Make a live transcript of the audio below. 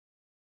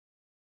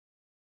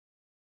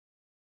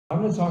I'm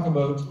going to talk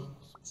about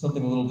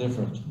something a little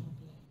different.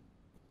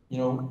 You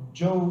know,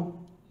 Joe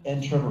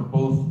and Trevor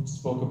both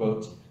spoke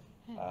about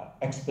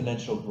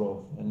exponential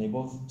growth, and they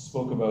both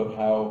spoke about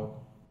how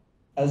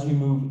as we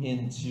move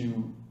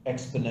into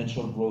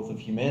exponential growth of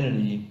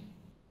humanity,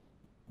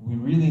 we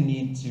really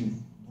need to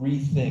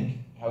rethink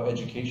how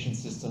education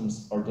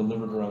systems are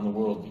delivered around the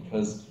world,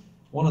 because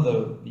one of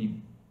the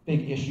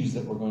big issues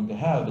that we're going to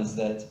have is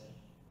that,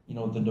 you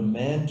know, the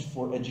demand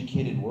for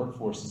educated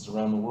workforces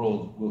around the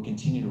world will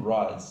continue to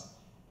rise,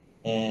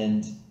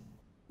 and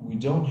we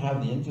don't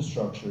have the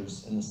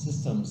infrastructures and the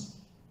systems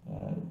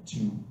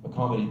to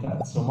accommodate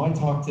that. So my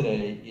talk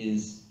today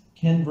is,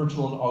 can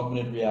virtual and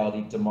augmented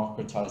reality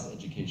democratize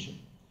education?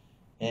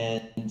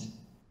 And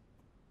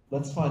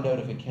let's find out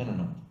if it can or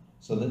not.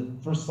 So the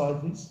first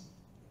slide, please.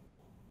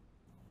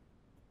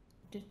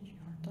 Did your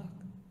talk?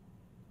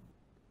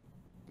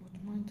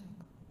 What mine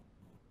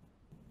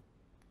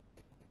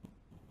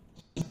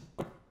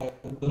talk?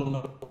 A little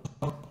note.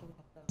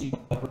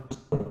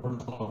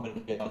 Virtual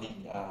augmented reality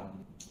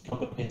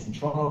company based in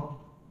Toronto.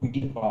 We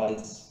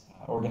advise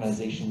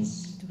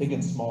organizations, big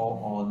and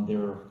small, on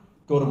their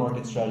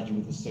go-to-market strategy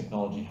with this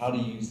technology. How to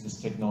use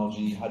this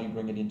technology? How do you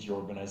bring it into your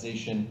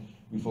organization?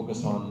 We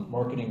focus on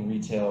marketing,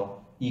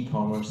 retail,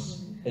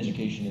 e-commerce,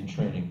 education, and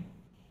training.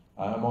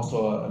 I'm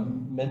also a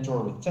mentor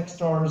with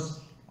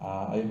Techstars.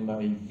 I'm a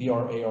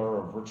VR, AR,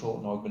 or Virtual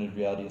and Augmented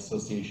Reality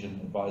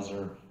Association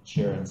advisor,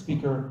 chair, and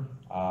speaker.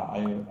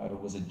 I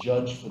was a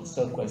judge for the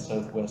South by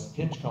Southwest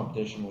pitch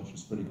competition, which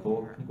was pretty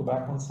cool. Can you go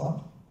back one slide?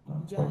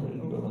 No, it's quite ready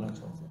to go to the next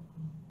one.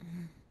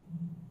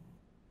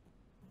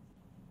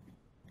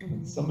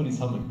 Somebody's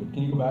humming, but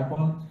can you go back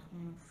one?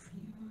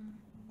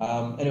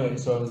 Anyway,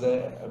 so I was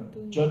a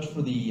judge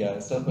for the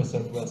South by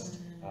Southwest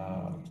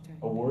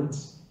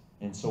awards,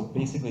 and so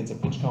basically it's a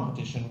pitch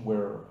competition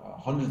where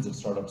hundreds of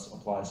startups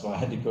apply, so I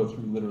had to go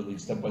through literally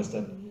step by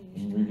step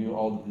and review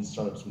all of these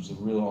startups, which is a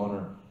real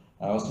honor.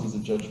 I also was a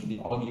judge for the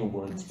Augie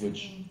Awards,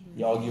 which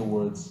the Augie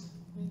Awards,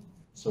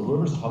 so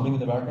whoever's humming in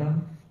the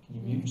background, can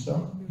you mute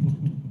yourself?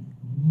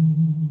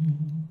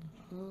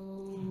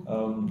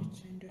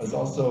 I was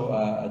also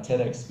a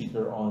TEDx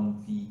speaker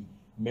on the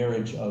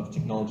marriage of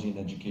technology and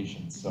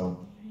education.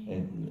 So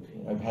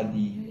I've had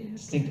the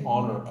distinct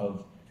honor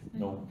of, you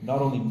know,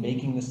 not only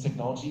making this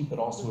technology, but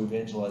also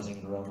evangelizing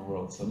it around the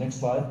world. So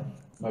next slide.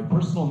 My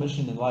personal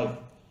mission in life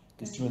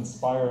is to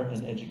inspire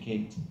and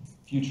educate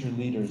future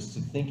leaders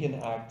to think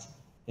and act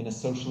in a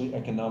socially,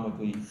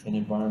 economically, and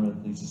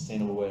environmentally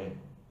sustainable way.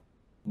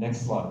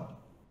 Next slide.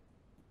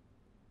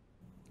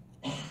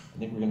 I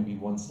think we're going to be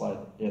one slide.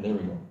 Yeah, there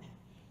we go.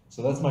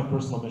 So that's my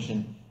personal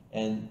mission.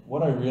 And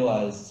what I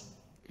realized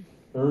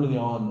early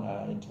on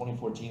in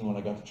 2014, when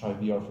I got to try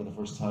VR for the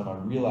first time, I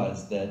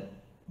realized that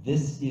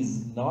this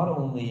is not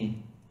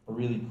only a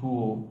really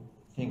cool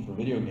thing for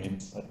video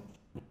games.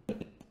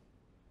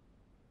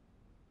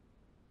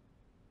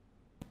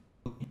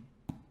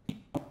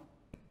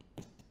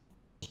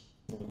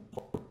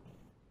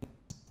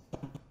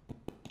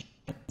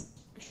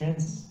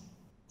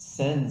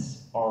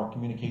 Transcends our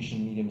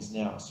communication mediums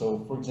now. So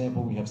for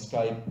example, we have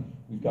Skype,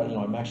 we've got, you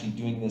know, I'm actually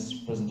doing this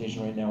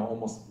presentation right now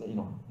almost, you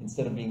know,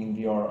 instead of being in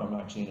VR, I'm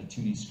actually in a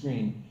 2D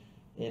screen,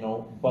 you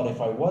know, but if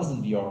I was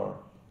in VR,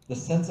 the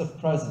sense of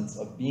presence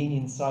of being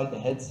inside the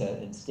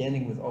headset and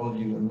standing with all of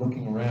you and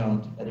looking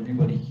around at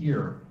everybody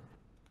here,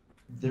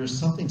 there's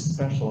something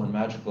special and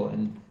magical.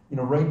 And, you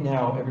know, right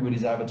now,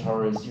 everybody's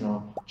avatar is, you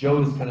know,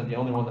 Joe is kind of the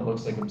only one that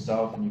looks like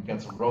himself, and you've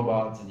got some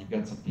robots and you've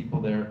got some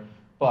people there,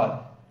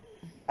 but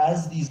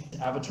as these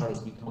avatars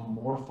become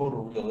more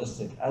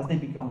photorealistic, as they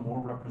become more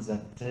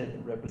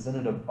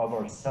representative of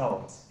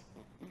ourselves,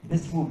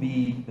 this will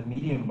be the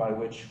medium by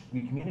which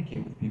we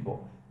communicate with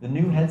people. The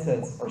new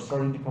headsets are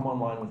starting to come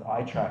online with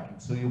eye tracking,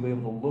 so you'll be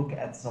able to look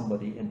at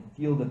somebody and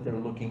feel that they're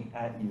looking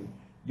at you.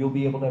 You'll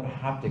be able to have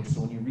haptics,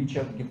 so when you reach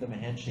out and give them a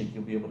handshake,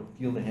 you'll be able to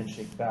feel the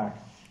handshake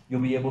back. You'll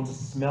be able to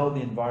smell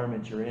the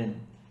environment you're in.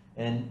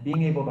 And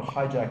being able to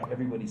hijack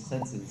everybody's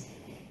senses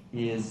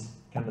is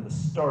kind of the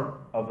start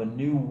of a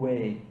new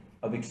way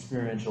of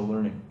experiential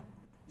learning.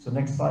 So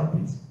next slide,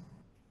 please.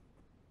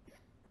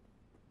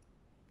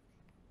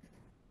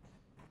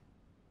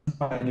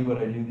 I knew what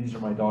I do. These are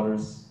my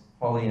daughters,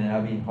 Holly and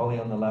Abby. Holly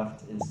on the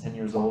left is 10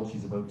 years old.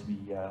 She's about to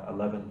be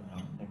 11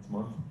 next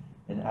month.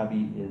 And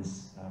Abby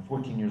is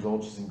 14 years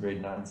old. She's in grade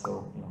 9,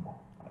 so, you know,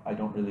 I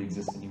don't really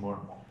exist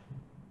anymore.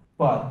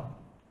 But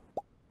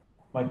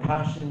my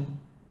passion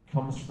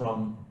comes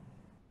from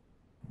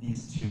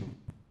these two.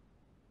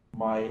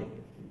 My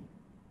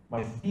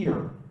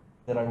fear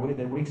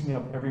that wakes me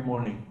up every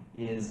morning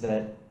is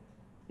that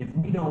if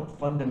we don't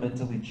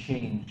fundamentally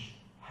change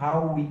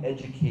how we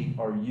educate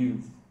our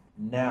youth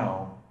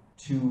now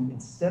to,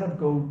 instead of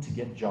go to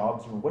get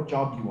jobs, or what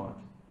job do you want?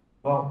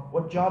 Well,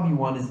 what job you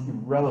want is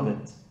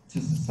irrelevant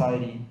to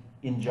society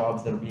in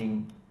jobs that are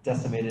being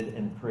decimated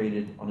and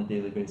created on a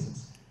daily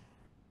basis.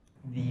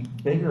 The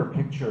bigger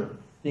picture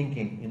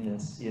thinking in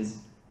this is,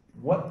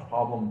 what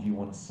problem do you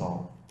want to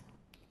solve?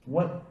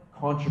 What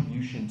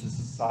contribution to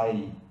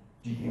society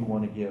do you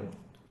want to give?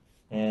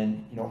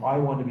 And I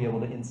want to be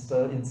able to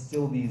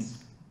instill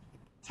these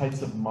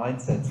types of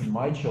mindsets in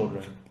my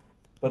children,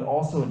 but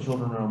also in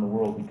children around the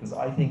world, because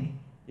I think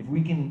if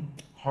we can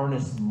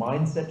harness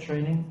mindset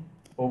training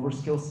over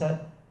skill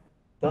set,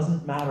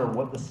 doesn't matter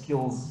what the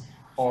skills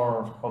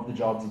are of the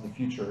jobs of the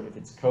future. If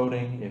it's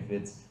coding, if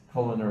it's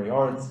culinary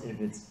arts, if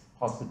it's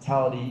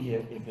hospitality,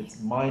 if it's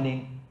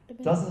mining,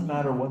 doesn't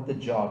matter what the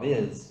job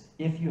is.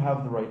 If you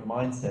have the right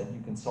mindset,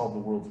 you can solve the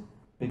world's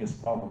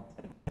biggest problems.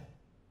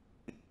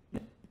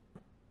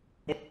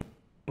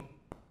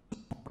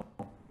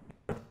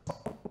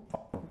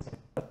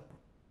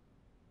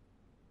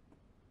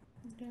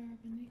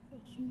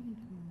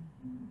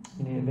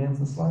 Can you advance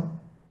the slide?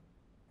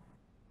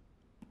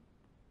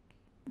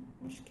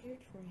 I'm scared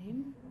for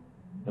him.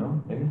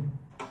 No? Maybe?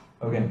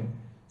 Okay.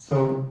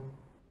 So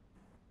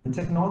the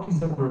technologies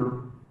that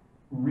we're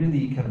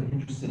really kind of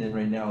interested in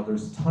right now,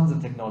 there's tons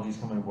of technologies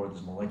coming aboard.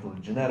 There's molecular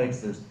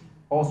genetics, there's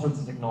all sorts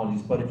of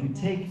technologies. But if you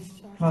take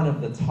kind of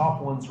the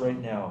top ones right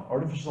now,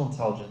 artificial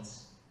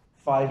intelligence,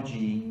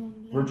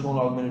 5G, virtual and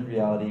augmented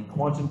reality,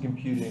 quantum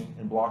computing,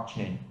 and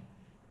blockchain,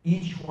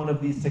 each one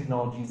of these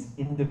technologies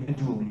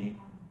individually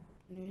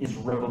is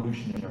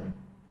revolutionary.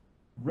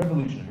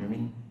 Revolutionary. I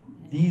mean,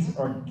 these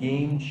are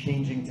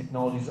game-changing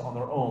technologies on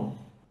their own,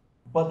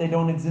 but they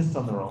don't exist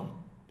on their own.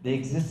 They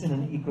exist in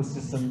an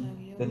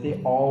ecosystem that they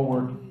all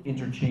work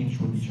interchanged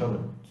with each other.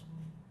 I'm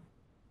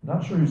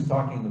not sure who's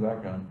talking in the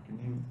background. Can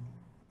you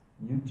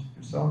mute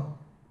yourself?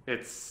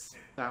 It's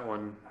that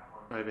one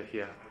over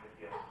here.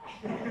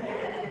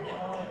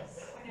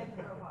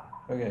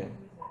 Okay,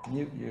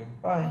 mute you.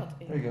 Bye.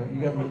 There you go.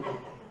 You got me.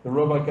 The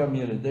robot got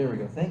muted. There we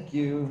go. Thank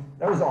you.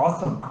 That was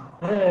awesome.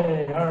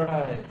 Hey, all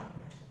right.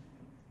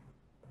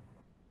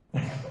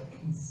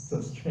 It's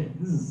so strange.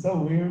 This is so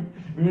weird.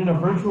 We're in a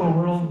virtual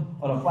world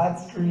on a flat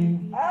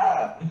screen.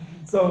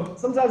 So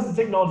sometimes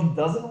the technology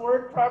doesn't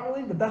work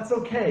properly, but that's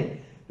okay.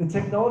 The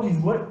technologies,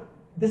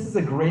 this is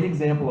a great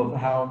example of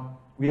how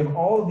we have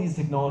all of these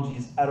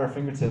technologies at our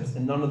fingertips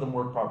and none of them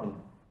work properly.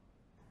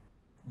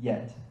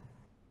 Yet.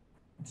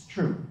 It's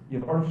true. You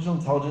have artificial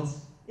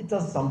intelligence. It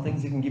does some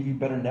things. It can give you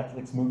better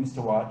Netflix movies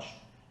to watch.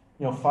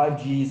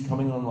 5G is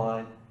coming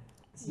online.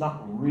 It's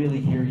not really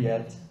here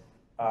yet.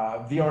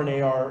 VR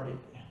and AR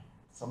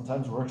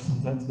sometimes works,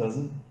 sometimes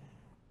doesn't.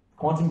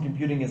 Quantum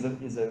computing is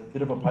a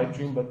bit of a pipe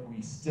dream, but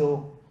we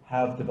still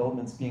have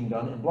developments being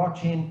done. And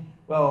blockchain,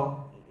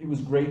 well, it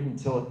was great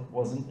until it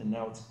wasn't, and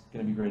now it's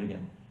going to be great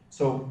again.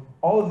 So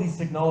all of these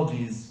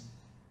technologies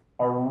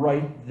are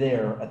right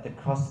there at the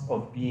cusp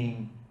of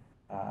being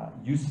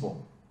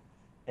useful.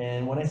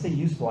 And when I say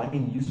useful, I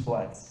mean useful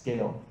at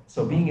scale.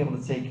 So being able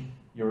to take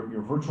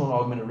your virtual and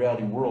augmented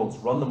reality worlds,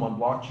 run them on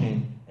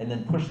blockchain, and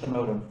then push them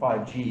out on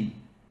 5G,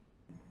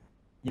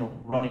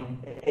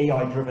 running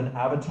AI-driven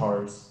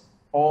avatars,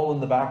 all in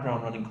the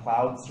background running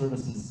cloud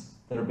services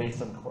that are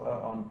based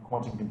on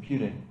quantum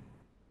computing.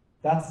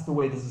 That's the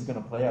way this is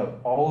going to play out.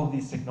 All of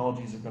these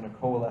technologies are going to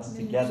coalesce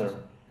together.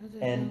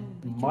 And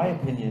my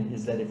opinion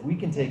is that if we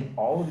can take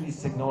all of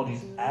these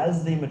technologies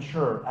as they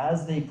mature,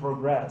 as they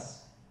progress,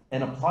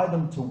 and apply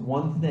them to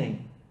one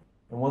thing,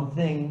 and one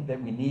thing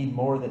that we need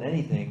more than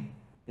anything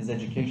is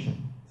education.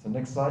 So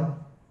next slide. I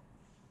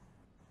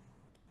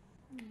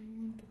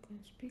want to go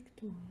speak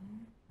to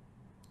him,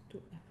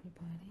 to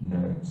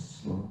everybody.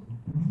 Next slide.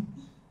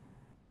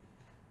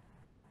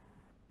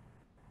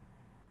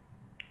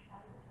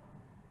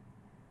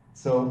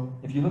 So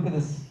if you look at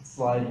this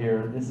slide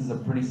here, this is a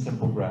pretty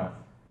simple graph.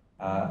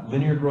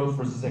 Linear growth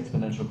versus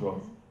exponential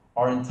growth.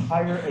 Our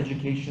entire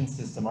education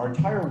system, our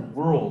entire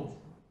world,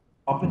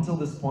 up until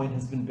this point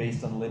has been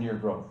based on linear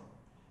growth.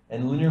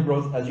 And linear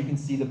growth, as you can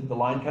see, the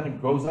line kind of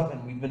goes up,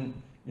 and we've been,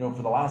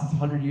 for the last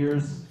 100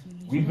 years,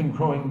 we've been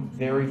growing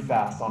very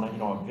fast on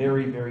a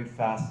very, very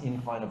fast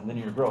incline of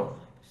linear growth.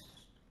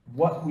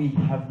 What we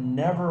have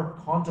never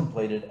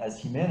contemplated as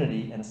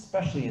humanity, and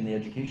especially in the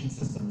education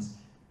systems,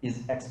 is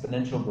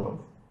exponential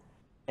growth.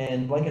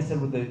 And like I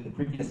said with the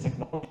previous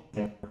technology,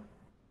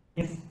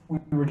 if we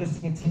were just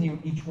to continue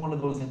each one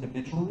of those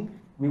individually,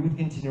 we would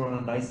continue on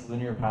a nice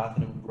linear path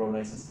and it would grow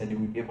nice and steady.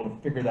 We'd be able to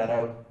figure that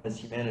out as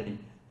humanity.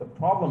 The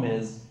problem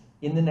is,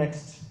 in the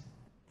next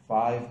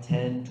 5,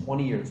 10,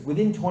 20 years,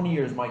 within 20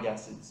 years, my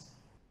guess is,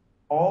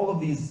 all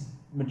of these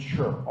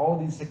mature, all of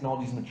these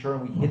technologies mature,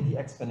 and we hit the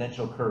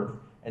exponential curve.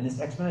 And this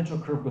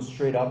exponential curve goes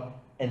straight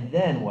up, and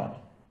then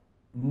what?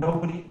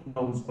 Nobody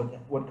knows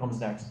what comes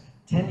next.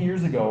 10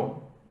 years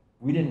ago,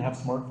 we didn't have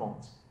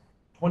smartphones.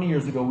 20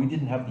 years ago, we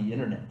didn't have the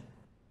internet.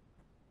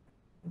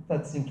 Let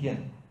that sink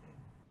in.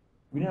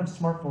 We didn't have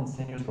smartphones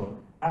 10 years ago.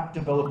 App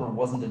developer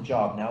wasn't a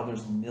job. Now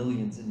there's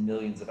millions and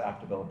millions of app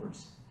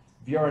developers.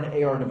 VR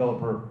and AR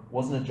developer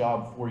wasn't a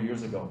job 4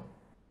 years ago.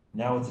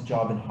 Now it's a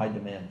job in high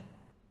demand.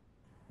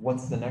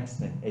 What's the next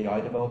thing? AI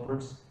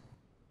developers?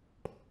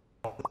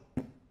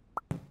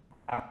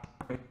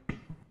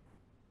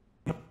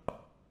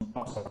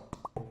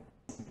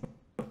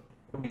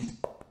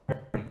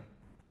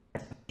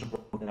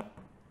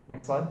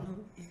 Next slide.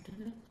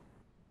 Internet.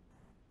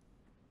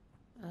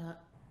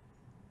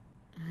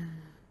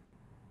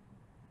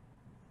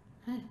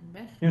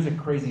 Here's a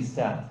crazy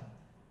stat.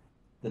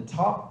 The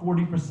top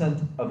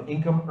 40% of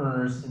income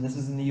earners, and this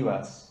is in the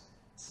US,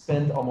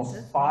 spend almost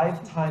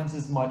 5 times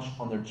as much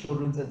on their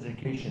children's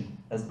education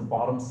as the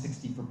bottom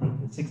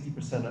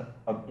 60%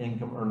 of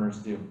income earners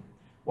do.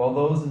 While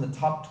those in the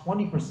top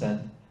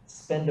 20%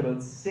 spend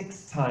about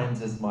 6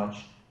 times as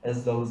much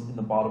as those in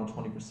the bottom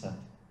 20%.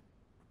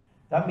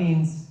 That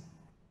means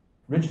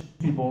rich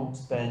people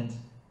spend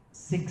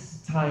 6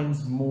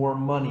 times more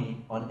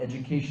money on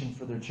education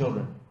for their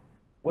children.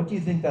 What do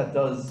you think that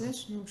does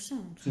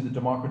to the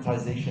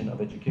democratization of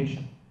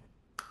education?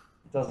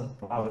 It doesn't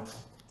allow it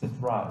to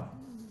thrive.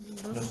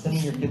 You know,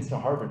 sending your kids to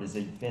Harvard is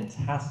a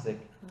fantastic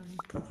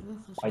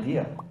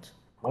idea,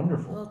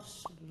 wonderful,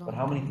 but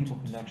how many people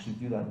can actually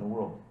do that in the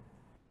world?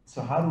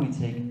 So how do we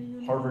take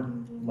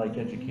Harvard-like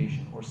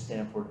education or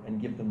Stanford and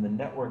give them the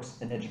networks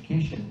and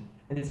education?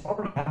 And it's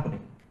already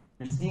happening.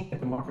 You're seeing a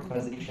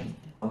democratization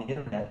on the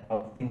internet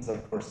of things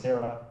like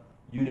Coursera,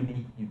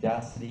 Udemy,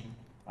 Udacity,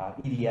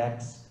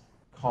 EDX,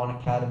 Khan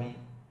Academy.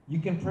 You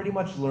can pretty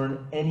much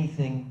learn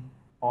anything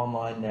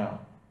online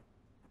now.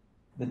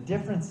 The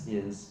difference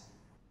is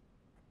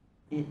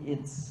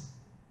it's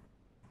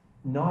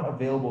not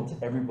available to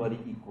everybody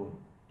equally.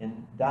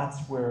 And that's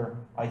where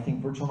I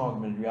think virtual and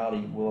augmented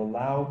reality will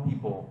allow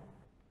people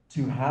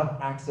to have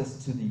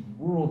access to the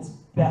world's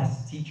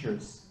best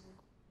teachers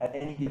at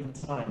any given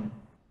time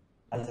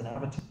as an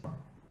avatar,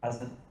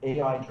 as an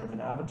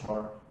AI-driven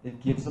avatar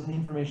that gives them the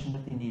information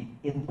that they need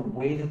in the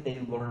way that they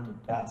learn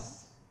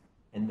best.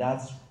 And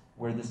that's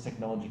where this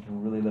technology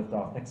can really lift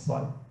off. Next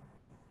slide.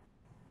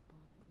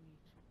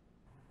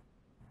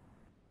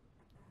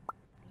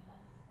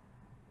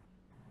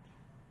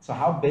 So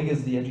how big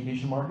is the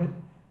education market?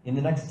 In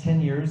the next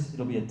 10 years,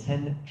 it'll be a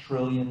 $10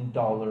 trillion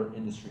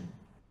industry.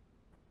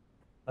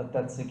 Let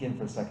that sink in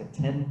for a second.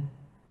 $10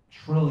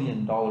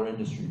 trillion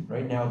industry.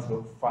 Right now, it's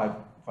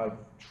about $5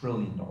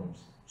 trillion.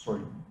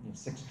 Sorry,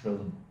 6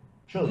 trillion.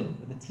 Trillion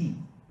with a T.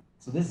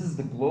 So this is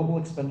the global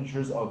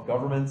expenditures of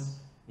governments,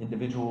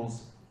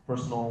 individuals,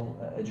 personal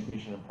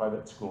education, and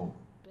private school.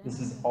 This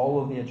is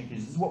all of the education.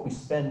 This is what we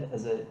spend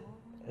as a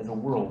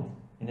world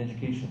in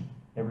education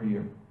every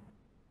year.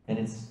 And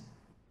it's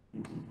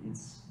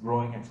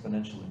growing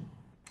exponentially.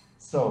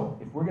 So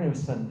if we're going to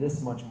spend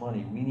this much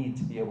money, we need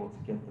to be able to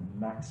get the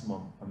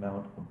maximum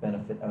amount of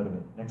benefit out of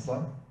it. Next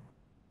slide.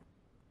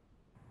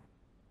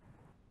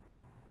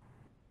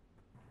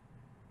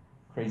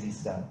 Crazy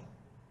stat.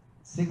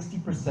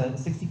 60%,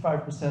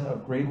 65%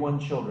 of grade 1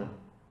 children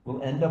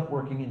will end up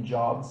working in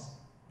jobs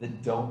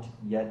that don't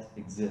yet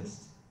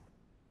exist.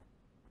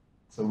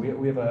 So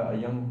we have a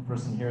young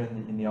person here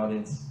in the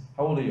audience.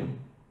 How old are you?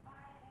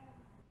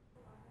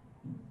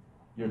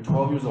 You're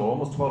 12 years old,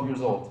 almost 12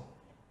 years old.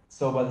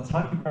 So by the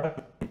time you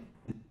graduate,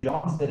 the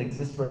jobs that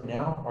exist right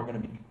now are going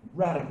to be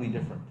radically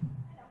different.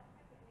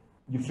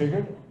 You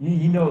figured?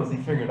 He knows, he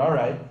figured. All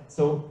right.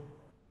 So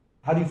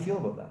how do you feel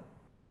about that?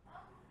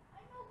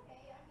 I'm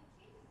okay. I mean,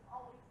 change is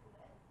always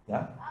good.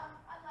 Yeah?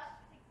 Unless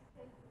things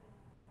are good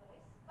first.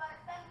 But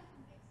then we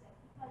can fix it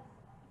because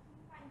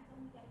sometimes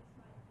when we get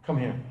smart. Come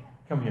here.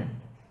 Come here.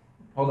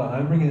 Hold on.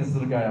 I'm bringing this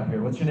little guy up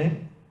here. What's your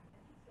name?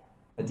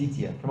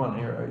 Aditya. Come on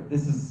here.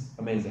 This is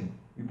amazing.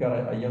 We've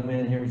got a young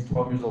man here, he's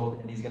 12 years old,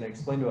 and he's going to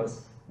explain to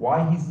us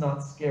why he's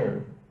not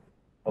scared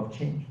of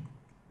change.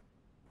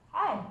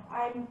 Hi,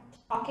 I'm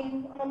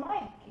talking on a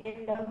mic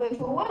in a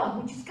virtual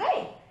world, which is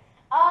great.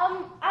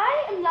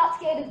 I am not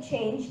scared of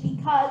change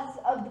because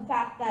of the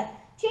fact that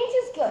change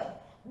is good.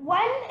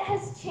 When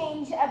has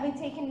change ever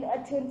taken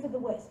a turn for the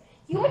worse?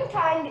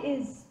 Humankind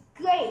is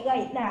great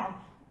right now.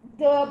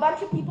 There are a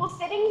bunch of people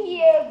sitting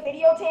here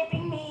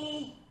videotaping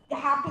me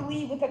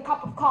happily with a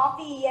cup of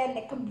coffee and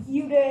a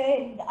computer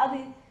and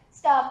other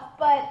stuff,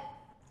 but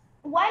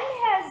when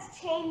has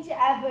change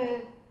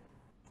ever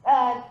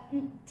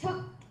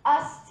took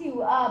us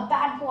to a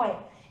bad point?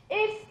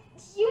 If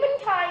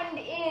humankind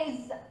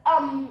is,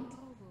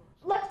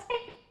 let's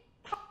say,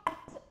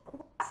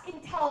 less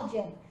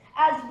intelligent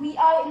as we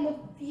are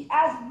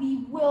as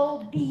we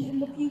will be in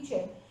the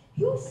future,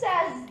 who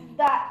says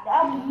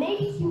that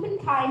maybe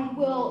humankind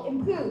will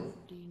improve?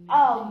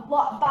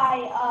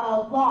 By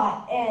a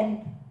lot,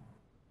 and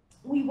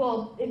we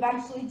will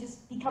eventually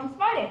just become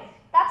smarter.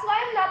 That's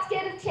why I'm not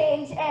scared of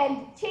change,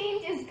 and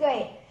change is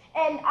great.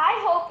 And I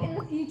hope in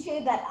the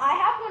future that I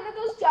have one of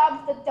those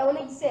jobs that don't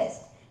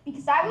exist,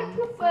 because I would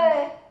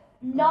prefer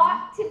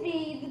not to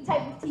be the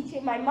type of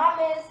teacher my mom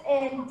is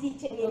and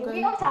teaching in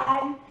real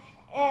time,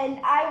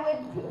 and I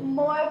would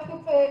more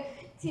prefer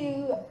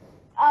to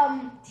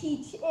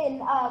teach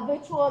in a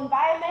virtual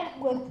environment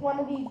with one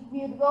of these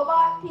weird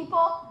robot people.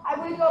 Hi,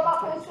 weird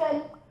robot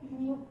person.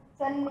 Can you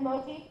send an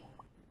emoji?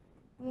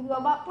 Weird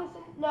robot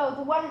person? No,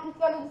 the one in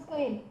front of the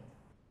screen.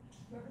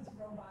 Whoever's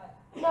a robot.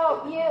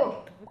 No, you.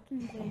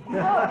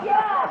 No,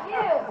 yeah,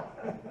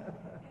 you.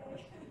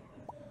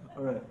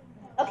 All right.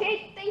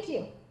 Okay, thank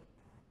you.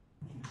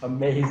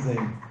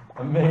 Amazing.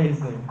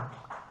 Amazing.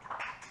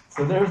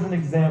 So there's an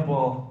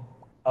example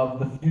of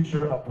the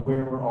future of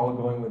where we're all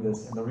going with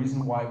this, and the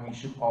reason why we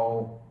should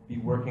all be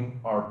working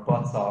our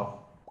butts off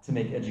to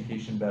make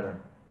education better.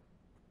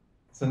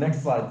 So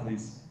next slide,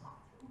 please.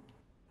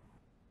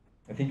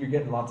 I think you're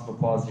getting lots of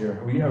applause here.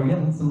 Are we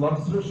getting some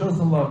love? Show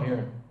some love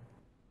here.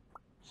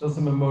 Show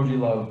some emoji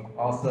love.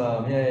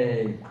 Awesome,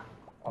 yay.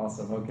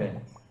 Awesome, okay.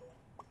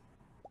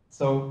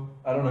 So,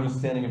 I don't know who's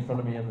standing in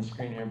front of me on the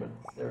screen here, but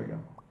there we go.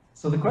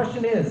 So the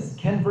question is,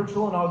 can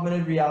virtual and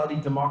augmented reality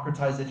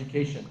democratize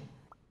education?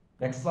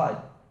 Next slide.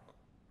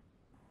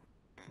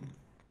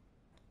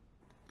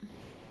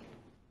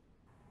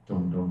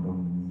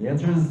 The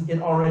answer is,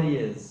 it already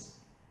is.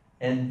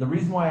 And the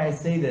reason why I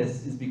say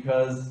this is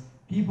because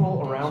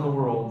people around the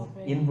world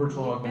in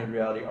virtual and augmented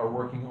reality are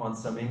working on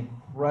some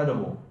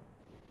incredible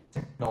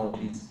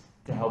technologies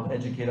to help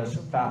educate us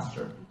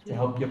faster, to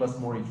help give us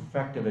more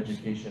effective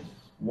education.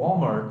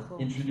 Walmart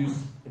introduced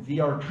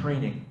VR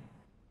training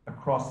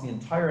across the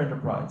entire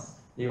enterprise.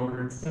 They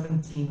ordered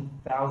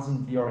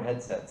 17,000 VR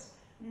headsets.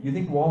 You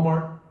think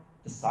Walmart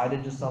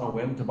decided just on a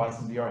whim to buy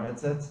some VR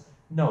headsets?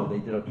 No, they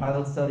did a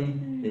pilot study,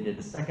 they did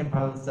a second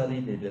pilot study,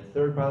 they did a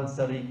third pilot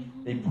study.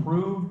 They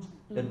proved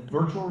that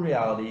virtual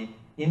reality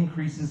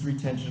increases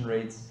retention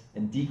rates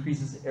and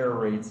decreases error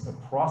rates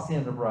across the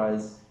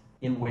enterprise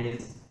in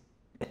ways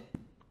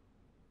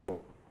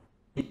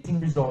seen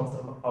results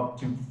of up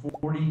to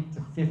 40 to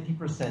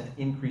 50%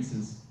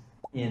 increases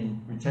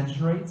in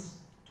retention rates,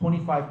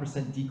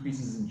 25%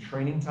 decreases in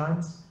training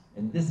times,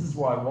 and this is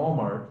why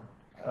Walmart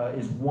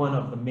is one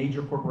of the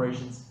major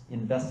corporations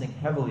investing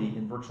heavily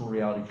in virtual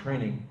reality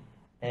training.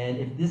 And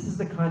if this is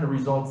the kind of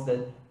results that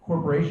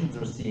corporations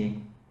are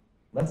seeing,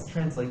 let's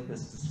translate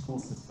this to school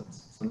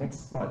systems. So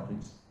next slide,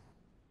 please.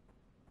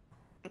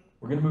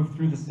 We're going to move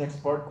through this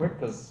next part quick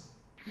because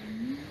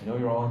I know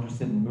you're all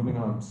interested in moving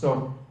on.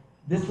 So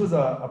this was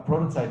a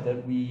prototype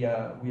that we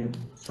had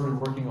started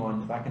working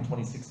on back in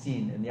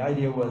 2016, and the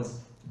idea was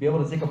to be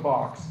able to take a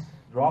box,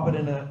 drop it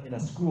in a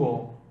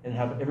school, and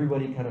have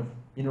everybody kind of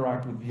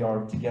interact with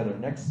VR together.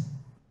 Next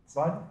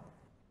slide.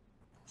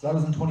 So that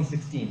was in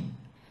 2016.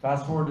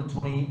 Fast forward to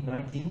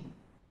 2019,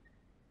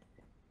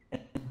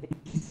 and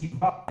HTC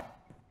Vive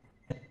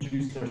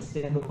introduced their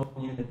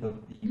standalone unit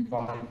of the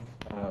Vive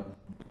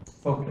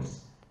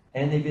Focus,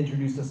 and they've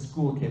introduced a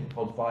school kit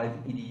called Vive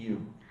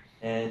EDU.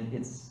 And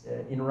it's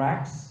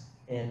interacts,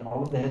 and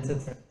all of the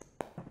headsets,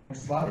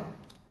 next slide,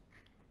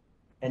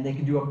 and they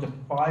can do up to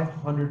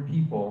 500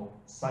 people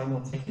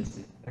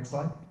simultaneously. Next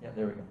slide. Yeah,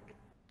 there we go.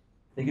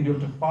 They can do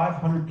up to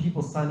 500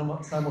 people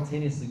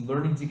simultaneously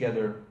learning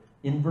together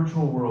in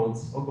virtual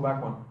worlds. Oh, go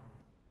back one.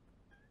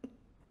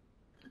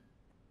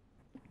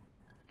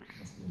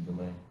 Must be a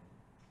delay.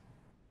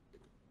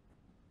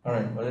 All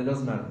right, but it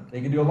doesn't matter. They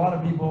can do a lot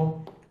of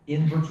people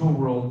in virtual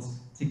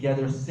worlds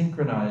together,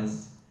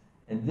 synchronized,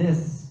 and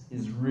this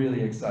is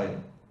really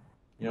exciting.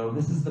 You know,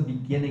 this is the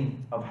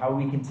beginning of how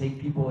we can take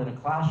people in a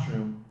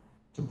classroom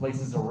to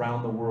places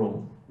around the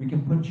world. We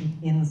can put you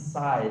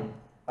inside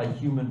a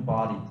human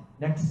body.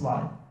 Next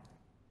slide.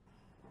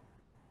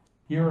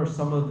 Here are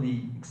some of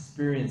the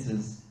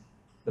experiences,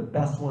 the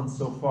best ones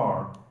so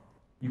far.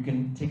 You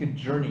can take a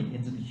journey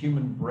into the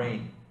human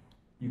brain.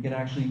 You can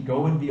actually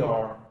go in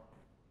VR,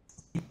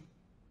 see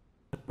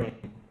the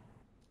brain,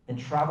 and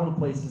travel to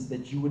places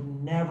that you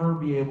would never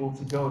be able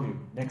to go to.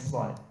 Next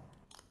slide.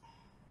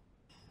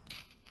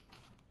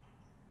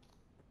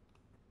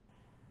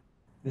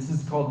 This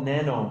is called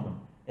Nanome,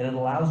 and it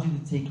allows you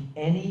to take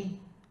any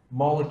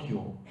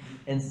molecule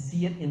and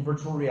see it in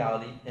virtual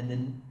reality and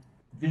then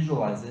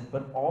visualize it,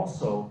 but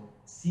also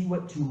see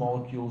what two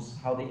molecules,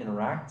 how they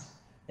interact,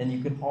 and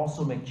you can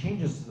also make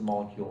changes to the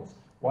molecules.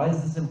 Why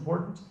is this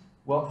important?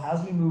 Well,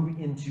 as we move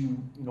into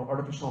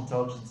artificial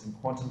intelligence and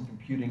quantum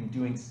computing,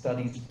 doing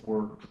studies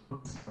for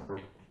drug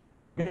discovery,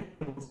 we're going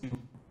to be able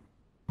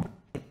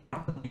to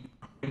rapidly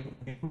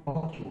create new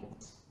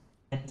molecules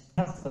and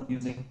test them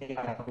using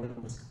AI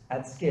algorithms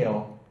at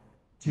scale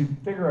to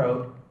figure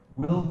out,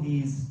 will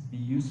these be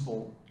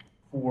useful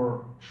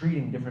for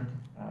treating different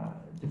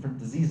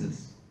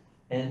diseases?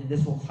 And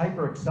this will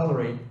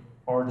hyper-accelerate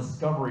our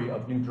discovery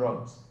of new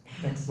drugs.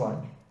 Next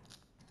slide.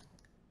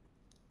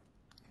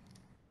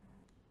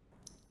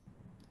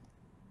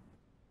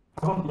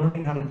 How about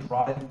learning how to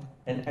drive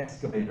an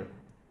excavator?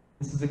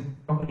 This is a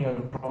company out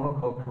of Toronto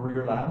called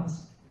Career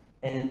Labs,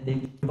 and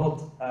they've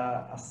developed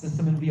a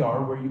system in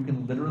VR where you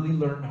can literally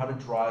learn how to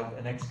drive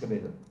an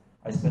excavator.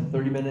 I spent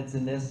 30 minutes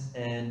in this,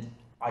 and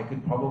I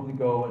could probably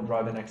go and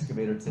drive an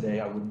excavator today.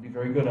 I wouldn't be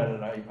very good at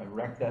it. I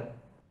wrecked that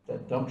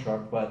dump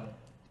truck, but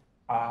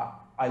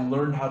I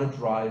learned how to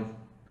drive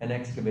an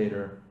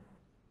excavator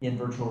in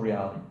virtual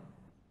reality.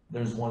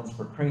 There's ones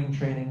for crane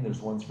training,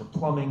 there's ones for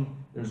plumbing,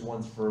 there's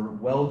ones for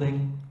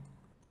welding.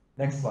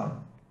 Next slide.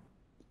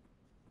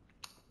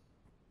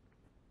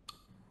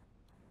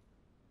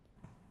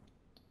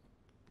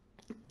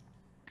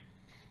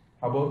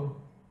 How about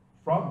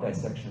frog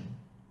dissection?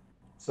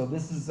 So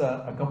this is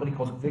a company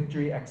called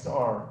Victory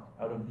XR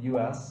out of the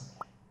US,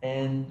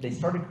 and they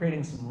started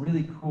creating some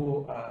really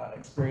cool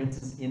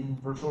experiences in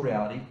virtual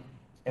reality.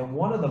 And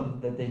one of them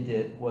that they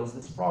did was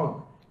this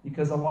frog,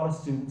 because a lot of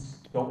students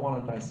don't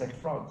want to dissect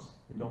frogs.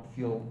 They don't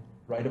feel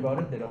write about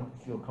it. They don't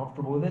feel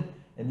comfortable with it.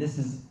 And this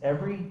is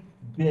every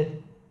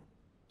bit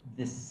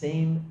the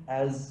same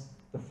as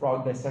the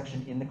frog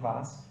dissection in the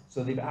class.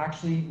 So they've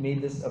actually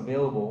made this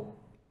available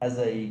as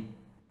a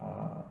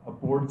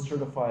board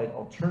certified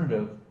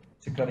alternative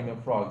to cutting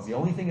up frogs. The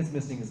only thing it's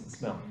missing is the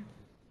smell.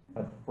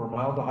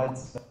 Formaldehyde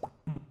smell.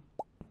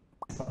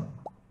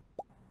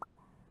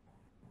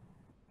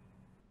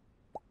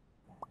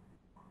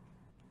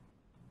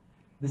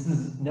 This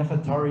is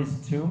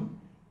Nefertari's tomb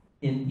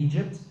in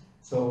Egypt.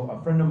 So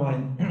a friend of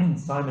mine,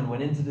 Simon,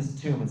 went into this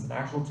tomb. It's an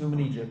actual tomb in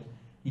Egypt.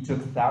 He took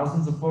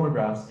thousands of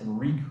photographs and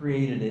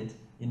recreated it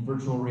in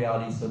virtual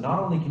reality. So not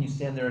only can you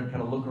stand there and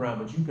kind of look around,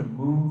 but you can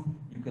move,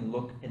 you can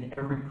look in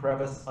every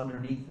crevice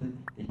underneath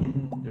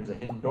there's a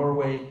hidden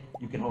doorway.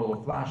 You can hold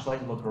a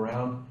flashlight and look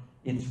around.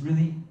 It's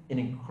really an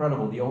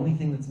incredible. The only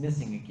thing that's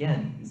missing,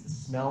 again, is the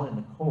smell and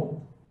the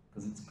cold,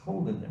 because it's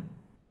cold in there.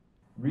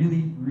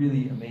 Really,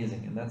 really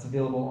amazing. And that's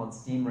available on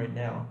Steam right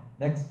now.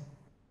 Next.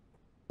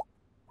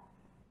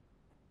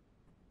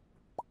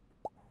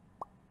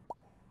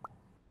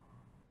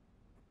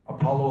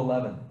 Apollo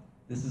 11.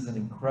 This is an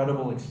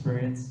incredible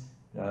experience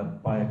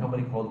by a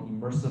company called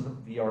Immersive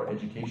VR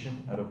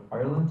Education out of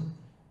Ireland.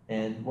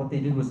 And what they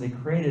did was they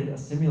created a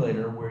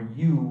simulator where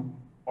you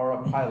are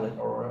a pilot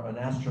or an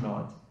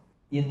astronaut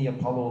in the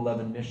Apollo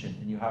 11 mission,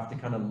 and you have to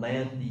kind of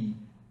land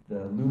the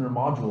lunar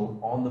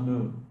module on the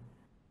moon.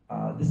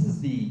 This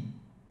is the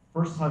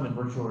first time in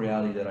virtual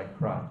reality that I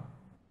cried.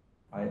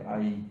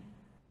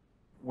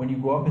 When you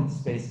go up into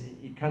space,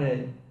 it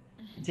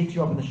takes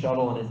you up in the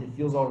shuttle, and it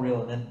feels all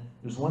real. And then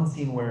there's one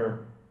scene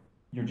where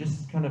you're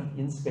just kind of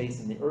in space,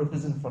 and the Earth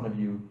is in front of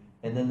you,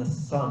 and then the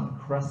sun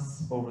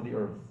crests over the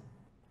Earth,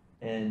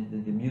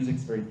 and the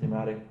music's very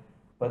thematic.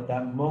 But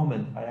that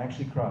moment, I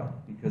actually cried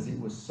because it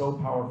was so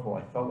powerful.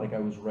 I felt like I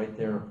was right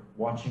there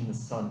watching the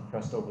sun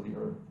crest over the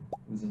Earth.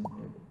 It was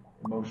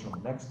emotional.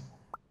 Next.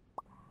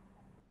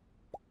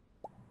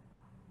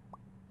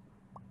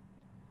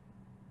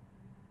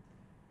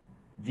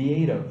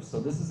 Viative. So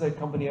this is a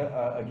company,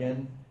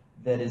 again,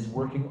 that is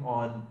working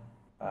on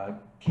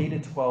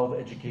K-12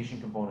 education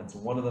components.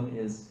 One of them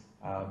is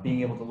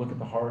being able to look at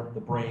the heart,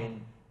 the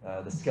brain,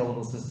 the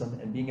skeletal system,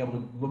 and being able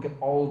to look at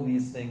all of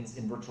these things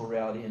in virtual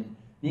reality, and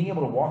being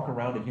able to walk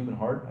around a human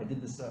heart. I did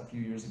this a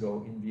few years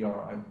ago in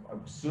VR. I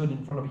stood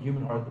in front of a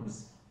human heart that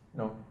was,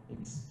 maybe,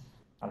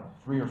 I don't know,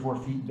 3 or 4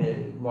 feet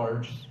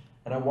large,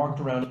 and I walked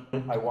around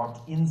it. I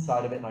walked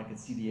inside of it, and I could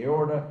see the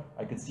aorta.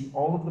 I could see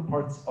all of the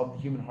parts of the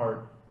human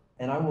heart,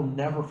 and I will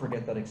never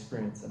forget that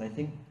experience. And I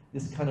think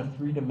this kind of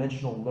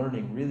three-dimensional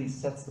learning really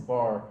sets the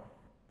bar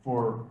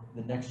for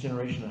the next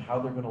generation and how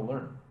they're going to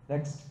learn.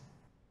 Next.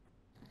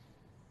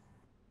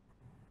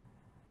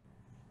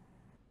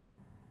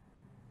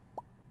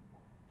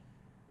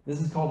 This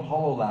is called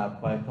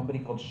HoloLab by a company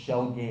called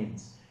Shell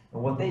Games.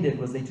 And what they did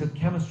was they took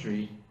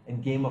chemistry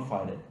and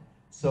gamified it.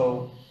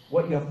 So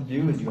what you have to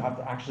do is you have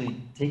to actually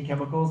take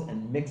chemicals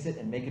and mix it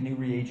and make a new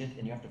reagent,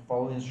 and you have to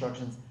follow the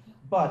instructions.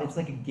 But it's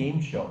like a game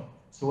show.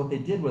 So what they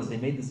did was they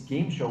made this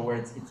game show where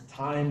it's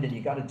timed, and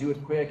you got to do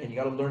it quick, and you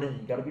got to learn it,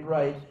 and you got to be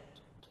right.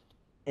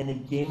 And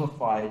it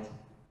gamified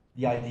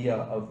the idea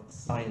of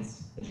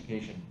science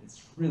education.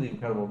 It's really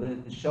incredible.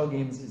 The Shell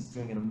Games is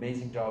doing an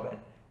amazing job at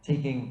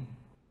taking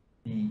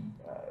the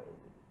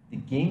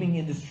gaming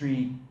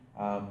industry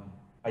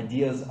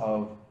ideas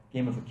of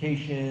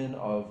gamification,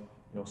 of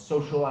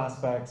social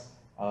aspects,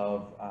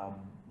 of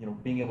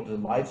being able to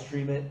live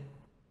stream it,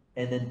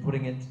 and then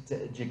putting it to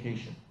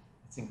education.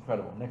 It's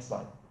incredible. Next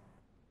slide.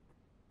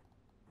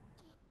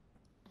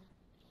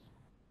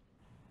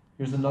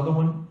 Here's another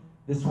one.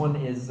 This one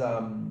is I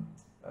can't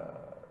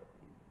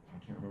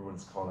remember what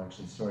it's called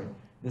actually. Sorry.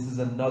 This is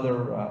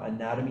another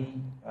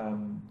anatomy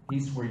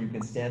piece where you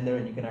can stand there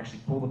and you can actually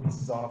pull the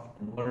pieces off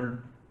and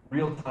learn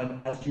real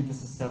time as you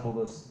disassemble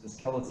the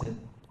skeleton.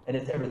 And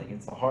it's everything.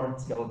 It's the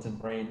heart, skeleton,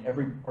 brain,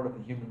 every part of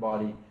the human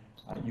body.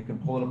 You can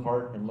pull it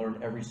apart and learn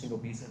every single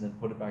piece and then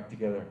put it back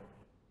together.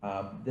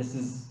 I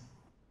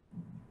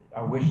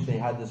wish they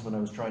had this when I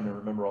was trying to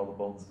remember all the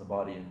bones in the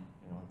body, and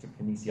I took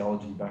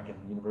kinesiology back in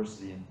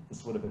university, and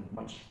this would have been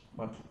much.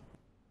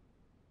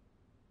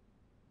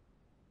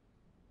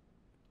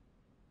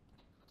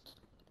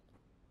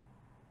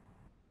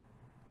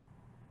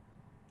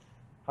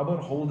 How about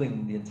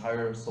holding the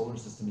entire solar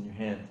system in your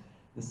hand?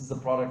 This is a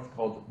product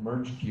called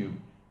Merge Cube,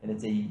 and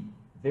it's a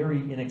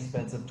very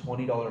inexpensive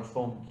 $20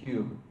 foam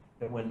cube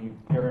that when you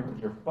pair it with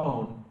your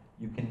phone,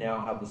 you can now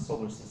have the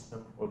solar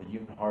system or the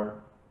human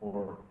heart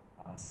or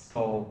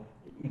skull.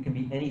 It can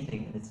be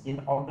anything, and it's in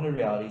augmented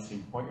reality, so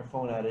you point your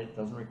phone at it, it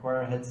doesn't require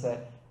a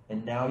headset,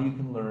 and now you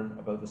can learn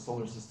about the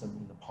solar system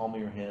in the palm of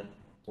your hand,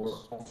 or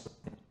also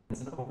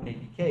as an open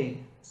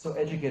APK, so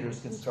educators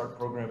can start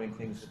programming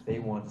things that they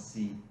want to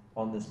see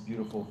on this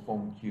beautiful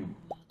foam cube.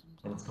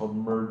 And it's called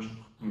Merge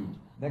Cube.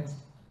 Next.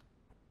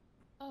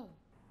 Oh,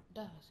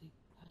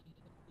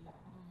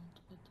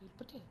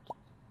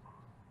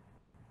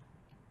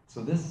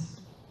 so this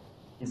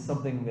is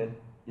something that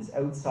is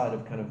outside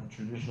of kind of the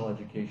traditional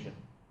education.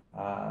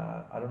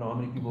 I don't know how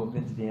many people have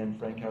been to the Anne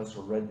Frank house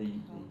or read the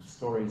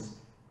stories.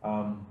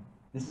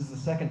 This is the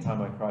second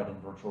time I cried in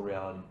virtual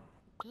reality.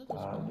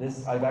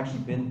 I've actually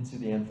been to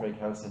the Anne Frank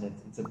house, and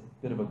it's a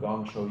bit of a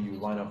gong show. You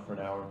line up for an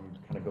hour and you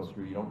kind of go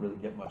through. You don't really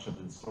get much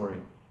of the story.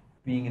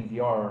 Being in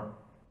VR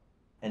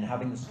and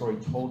having the story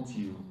told to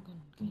you,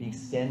 and being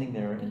standing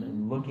there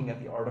and looking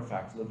at the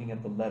artifacts, looking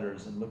at the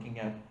letters, and looking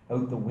out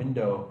the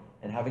window,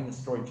 and having the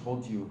story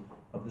told to you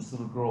of this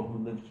little girl who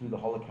lived through the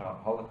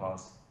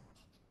Holocaust,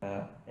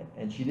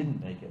 and she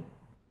didn't make it,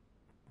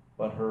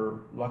 but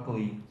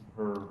luckily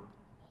her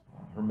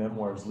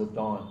memoirs lived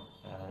on,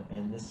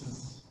 and this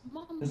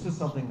was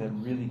something that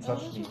really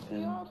touched me.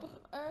 And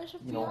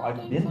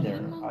I've been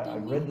there. I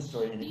read the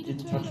story, and it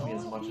didn't touch me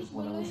as much as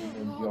when I was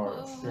in VR,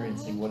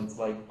 experiencing what it's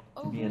like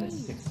to be in a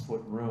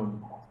 6-foot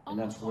room, and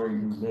that's where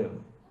you live.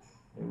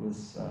 It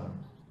was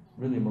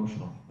really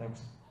emotional.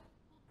 Thanks.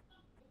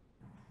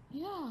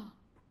 Yeah.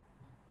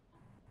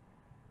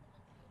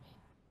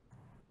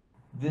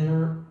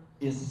 There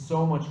is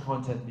so much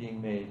content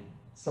being made.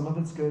 Some of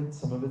it's good,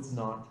 some of it's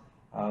not.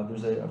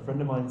 There's a friend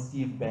of mine,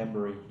 Steve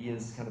Bambury. He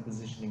is kind of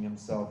positioning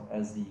himself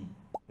as the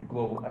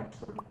global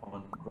expert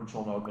on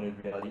virtual and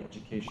augmented reality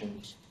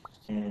education.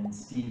 And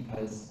Steve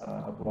has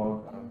a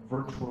blog,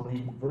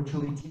 Virtually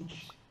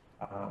Teach.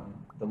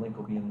 The link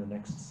will be in the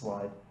next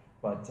slide.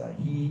 But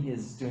he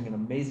is doing an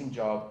amazing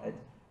job at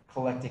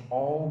collecting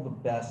all the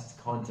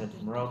best content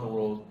from around the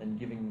world and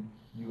giving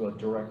you a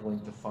direct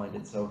link to find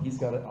it. So he's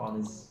got it on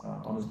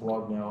his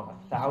blog now,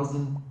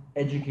 1,000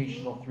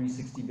 educational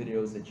 360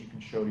 videos that you can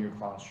show to your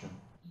classroom.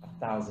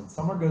 1,000.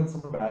 Some are good,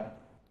 some are bad,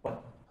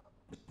 but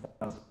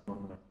 1,000.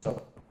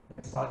 So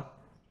next slide.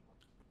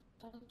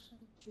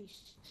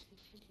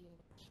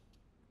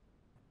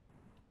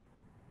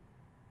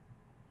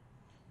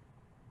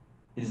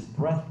 It is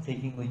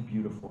breathtakingly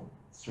beautiful.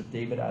 Sir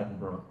David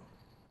Attenborough.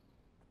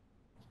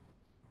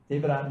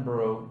 David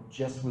Attenborough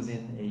just was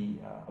in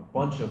a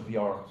bunch of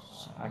VR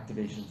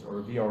activations,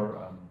 or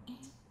VR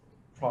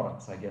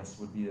products, I guess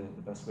would be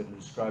the best way to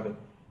describe it.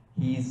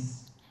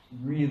 He's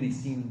really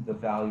seen the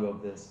value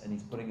of this, and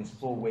he's putting his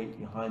full weight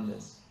behind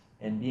this.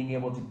 And being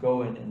able to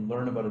go in and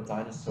learn about a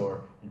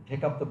dinosaur and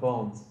pick up the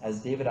bones as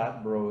David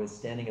Attenborough is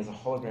standing as a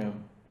hologram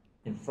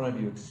in front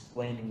of you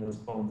explaining those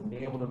bones, and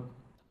being able to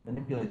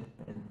manipulate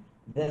them, and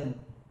then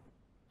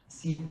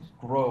see it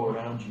grow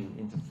around you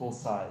into full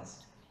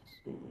size.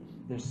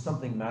 There's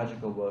something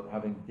magical about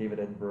having David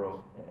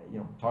Attenborough,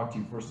 talk to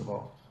you first of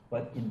all,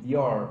 but in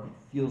VR, it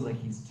feels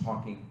like he's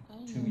talking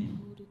to you.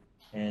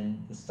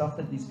 And the stuff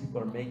that these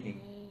people are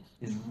making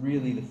is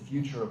really the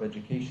future of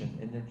education,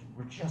 and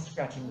we're just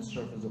scratching the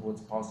surface of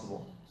what's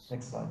possible.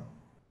 Next slide.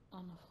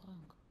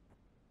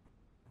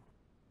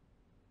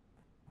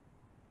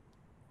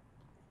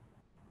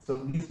 So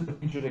these are the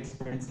featured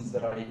experiences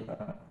that I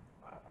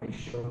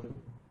showed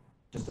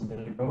just a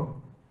minute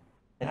ago.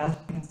 And as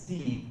you can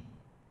see,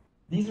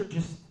 these are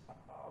just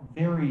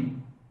very,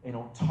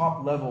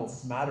 top level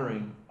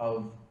smattering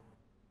of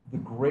the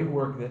great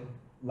work that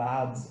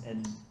labs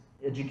and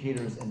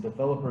educators and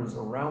developers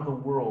around the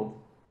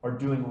world are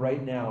doing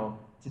right now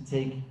to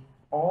take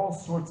all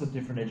sorts of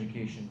different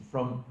education,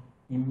 from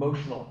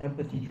emotional,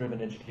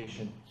 empathy-driven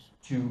education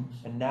to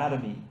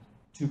anatomy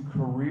to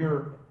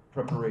career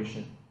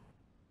preparation.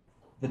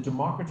 The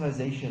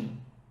democratization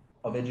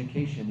of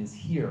education is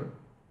here.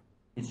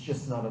 It's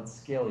just not at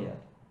scale yet.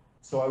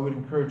 So I would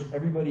encourage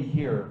everybody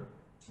here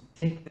to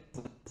take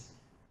this,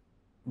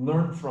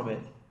 learn from it,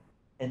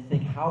 and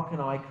think, how can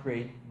I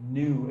create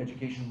new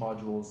education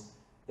modules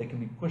that can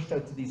be pushed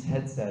out to these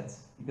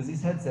headsets, because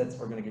these headsets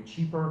are going to get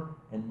cheaper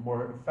and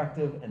more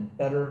effective and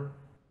better,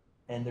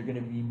 and they're going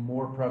to be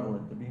more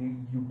prevalent. They'll be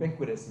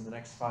ubiquitous in the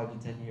next 5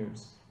 to 10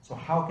 years. So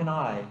how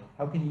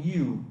can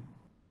you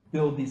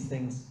build these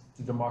things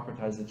to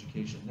democratize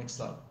education? Next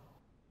slide.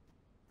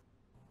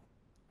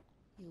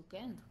 You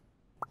can.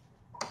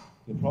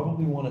 You'll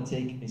probably want to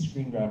take a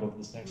screen grab of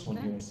this next one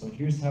here. So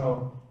here's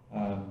how,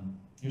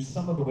 here's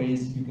some of the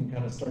ways you can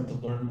kind of start to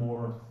learn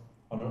more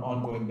on an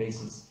ongoing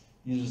basis.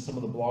 These are some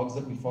of the blogs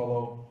that we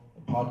follow,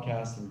 the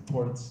podcasts, the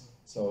reports.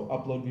 So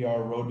Upload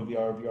VR, Road to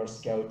VR, VR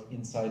Scout,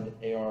 Inside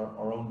AR,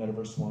 our own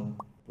MetaVRse one,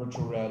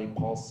 Virtual Reality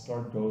Pulse,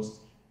 Scarred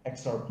Ghost,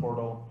 XR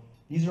Portal.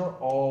 These are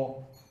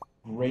all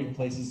great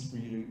places for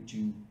you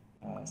to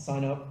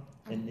sign up,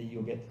 and then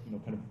you'll get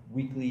kind of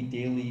weekly,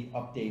 daily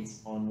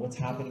updates on what's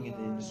happening in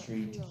the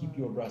industry to keep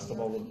you abreast of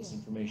all of this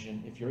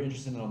information. If you're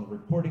interested in on the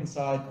reporting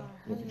side,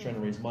 if you're trying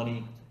to raise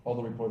money, all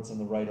the reports on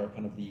the right are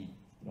kind of the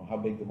how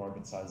big the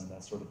market size and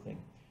that sort of thing.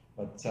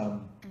 But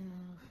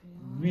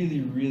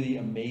really, really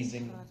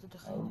amazing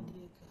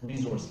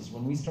resources.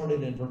 When we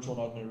started in virtual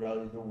and augmented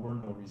reality, there were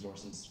no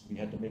resources. We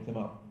had to make them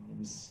up. It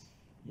was,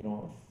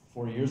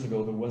 4 years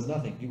ago, there was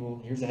nothing.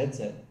 People, here's a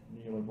headset.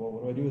 And you're like, well,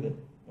 what do I do with it?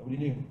 Nobody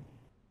knew.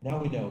 Now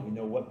we know. We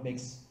know what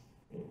makes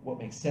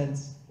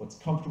sense, what's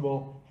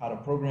comfortable, how to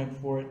program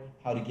for it,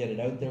 how to get it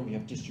out there. We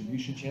have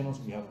distribution channels.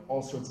 We have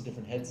all sorts of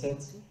different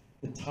headsets.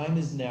 The time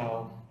is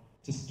now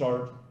to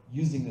start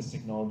using this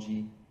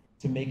technology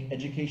to make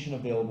education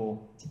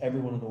available to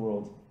everyone in the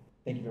world.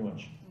 Thank you very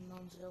much. En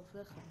dan zelf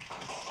weggaan.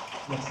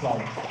 Next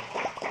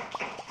slide.